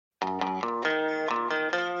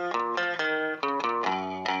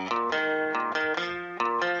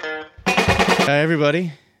Hi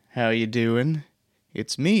everybody, how you doing?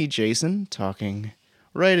 It's me, Jason, talking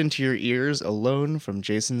right into your ears alone from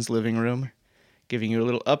Jason's living room, giving you a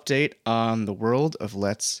little update on the world of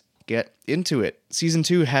Let's Get Into It. Season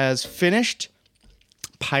 2 has finished.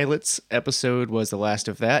 Pilot's episode was the last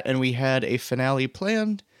of that, and we had a finale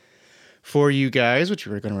planned for you guys, which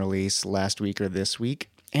we were going to release last week or this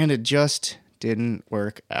week, and it just didn't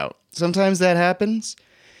work out. Sometimes that happens,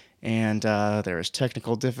 and there was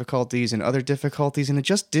technical difficulties and other difficulties, and it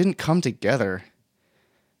just didn't come together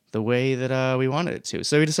the way that we wanted it to.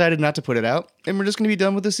 So we decided not to put it out, and we're just going to be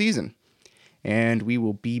done with the season. And we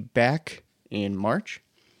will be back in March.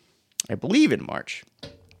 I believe in March.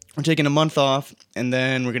 We're taking a month off, and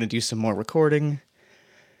then we're going to do some more recording.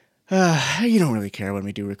 You don't really care when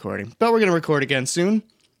we do recording, but we're going to record again soon.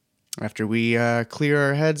 After we clear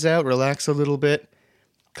our heads out, relax a little bit.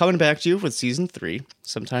 Coming back to you with Season 3,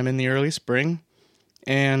 sometime in the early spring.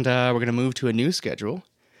 And we're going to move to a new schedule,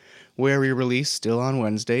 where we release still on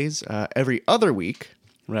Wednesdays, every other week,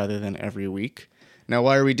 rather than every week. Now,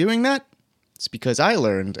 why are we doing that? It's because I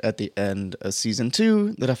learned at the end of Season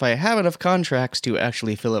 2 that if I have enough contracts to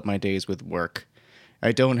actually fill up my days with work,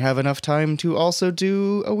 I don't have enough time to also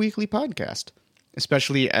do a weekly podcast,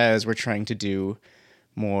 especially as we're trying to do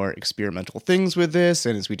more experimental things with this,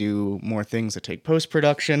 and as we do more things that take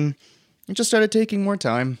post-production, it just started taking more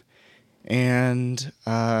time. And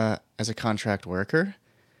as a contract worker,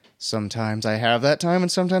 sometimes I have that time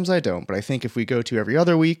and sometimes I don't. But I think if we go to every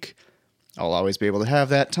other week, I'll always be able to have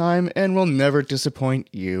that time and will never disappoint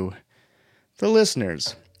you, the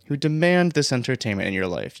listeners, who demand this entertainment in your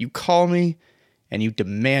life. You call me and you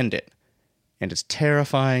demand it, and it's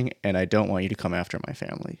terrifying, and I don't want you to come after my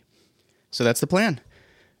family. So that's the plan.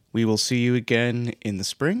 We will see you again in the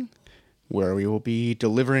spring, where we will be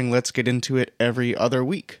delivering Let's Get Into It every other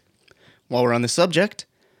week. While we're on the subject,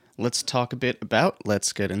 let's talk a bit about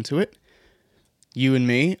Let's Get Into It. You and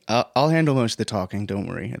me, I'll handle most of the talking, don't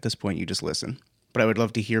worry. At this point, you just listen. But I would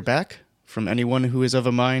love to hear back from anyone who is of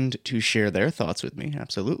a mind to share their thoughts with me,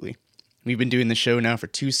 absolutely. We've been doing the show now for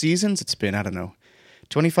 2 seasons. It's been,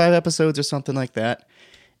 25 episodes or something like that.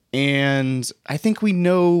 And I think we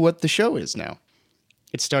know what the show is now.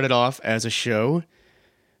 It started off as a show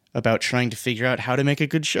about trying to figure out how to make a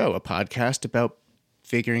good show, a podcast about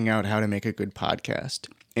figuring out how to make a good podcast.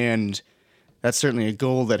 And that's certainly a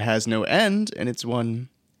goal that has no end, and it's one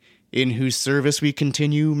in whose service we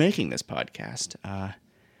continue making this podcast.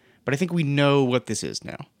 But I think we know what this is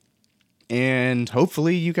now. And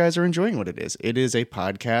hopefully you guys are enjoying what it is. It is a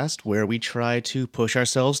podcast where we try to push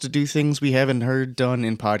ourselves to do things we haven't heard done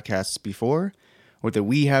in podcasts before, or that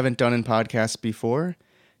we haven't done in podcasts before,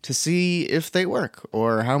 to see if they work,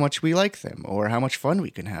 or how much we like them, or how much fun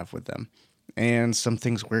we can have with them. And some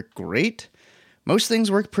things work great. Most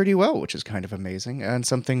things work pretty well, which is kind of amazing. And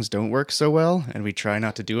some things don't work so well, and we try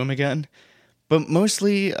not to do them again. But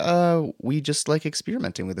mostly, we just like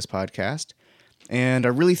experimenting with this podcast, and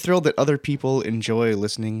are really thrilled that other people enjoy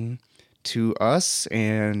listening to us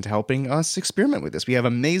and helping us experiment with this. We have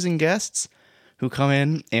amazing guests who come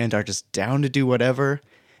in and are just down to do whatever.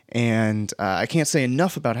 And I can't say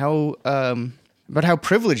enough about how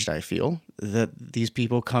privileged I feel that these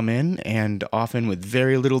people come in and often with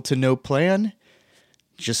very little to no plan,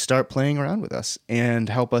 just start playing around with us and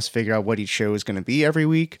help us figure out what each show is going to be every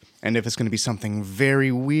week. And if it's going to be something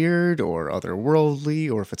very weird or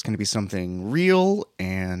otherworldly, or if it's going to be something real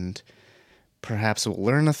and perhaps we'll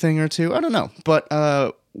learn a thing or two. I don't know.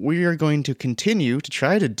 But we are going to continue to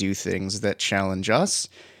try to do things that challenge us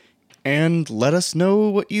and let us know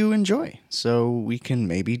what you enjoy so we can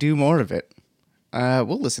maybe do more of it.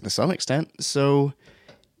 We'll listen to some extent. So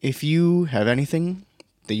if you have anything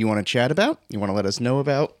that you want to chat about, you want to let us know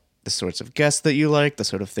about, the sorts of guests that you like, the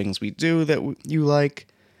sort of things we do that you like,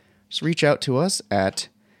 just reach out to us at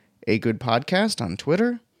A Good Podcast on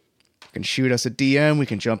Twitter. You can shoot us a DM, we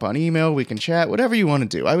can jump on email, we can chat, whatever you want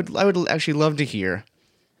to do. I would actually love to hear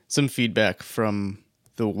some feedback from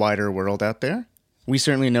the wider world out there. We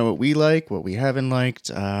certainly know what we like, what we haven't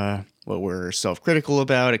liked, what we're self-critical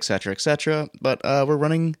about, etc., but we're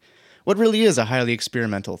running what really is a highly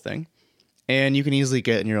experimental thing, and you can easily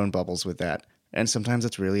get in your own bubbles with that. And sometimes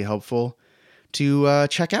it's really helpful to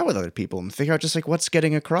check out with other people and figure out just like what's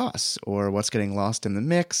getting across or what's getting lost in the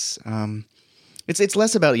mix. It's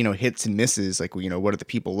less about, hits and misses, like, what do the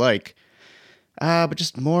people like, but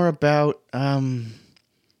just more about, I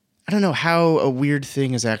don't know, how a weird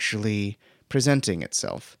thing is actually presenting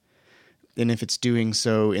itself. And if it's doing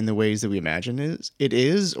so in the ways that we imagine it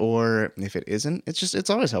is, or if it isn't, it's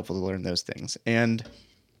always helpful to learn those things. And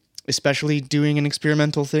especially doing an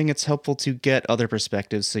experimental thing, it's helpful to get other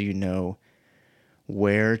perspectives so you know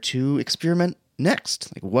where to experiment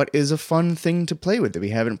next. Like, what is a fun thing to play with that we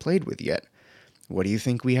haven't played with yet? What do you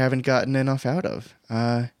think we haven't gotten enough out of?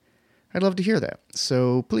 I'd love to hear that.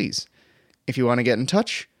 So please, if you want to get in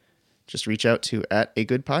touch, just reach out to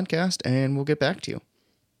 @agoodpodcast and we'll get back to you.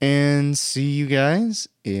 And see you guys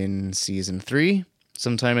in season 3,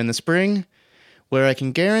 sometime in the spring, where I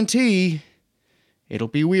can guarantee it'll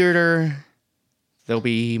be weirder. There'll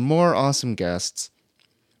be more awesome guests.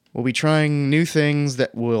 We'll be trying new things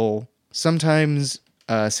that will sometimes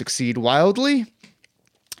succeed wildly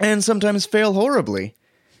and sometimes fail horribly,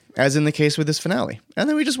 as in the case with this finale. And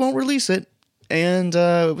then we just won't release it. And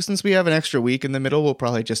since we have an extra week in the middle, we'll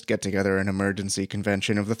probably just get together an emergency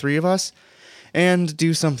convention of the 3 of us and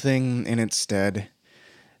do something in its stead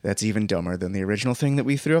that's even dumber than the original thing that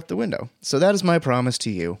we threw up the window. So that is my promise to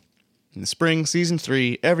you. In the spring, season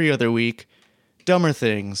 3, every other week, dumber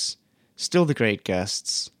things, still the great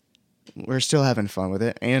guests. We're still having fun with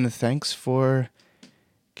it, and thanks for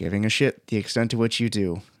giving a shit the extent to which you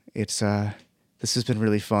do. This has been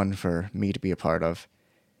really fun for me to be a part of.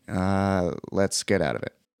 Let's get out of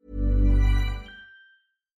it.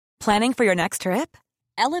 Planning for your next trip?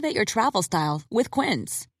 Elevate your travel style with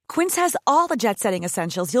Quince. Quince has all the jet-setting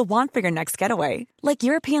essentials you'll want for your next getaway, like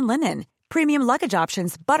European linen, premium luggage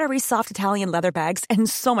options, buttery soft Italian leather bags, and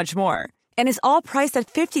so much more. And is all priced at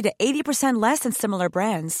 50 to 80% less than similar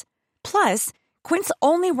brands. Plus, Quince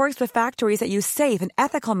only works with factories that use safe and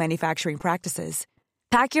ethical manufacturing practices.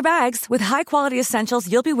 Pack your bags with high-quality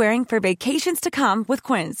essentials you'll be wearing for vacations to come with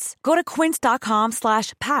Quince. Go to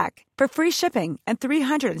quince.com/pack for free shipping and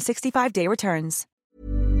 365-day returns.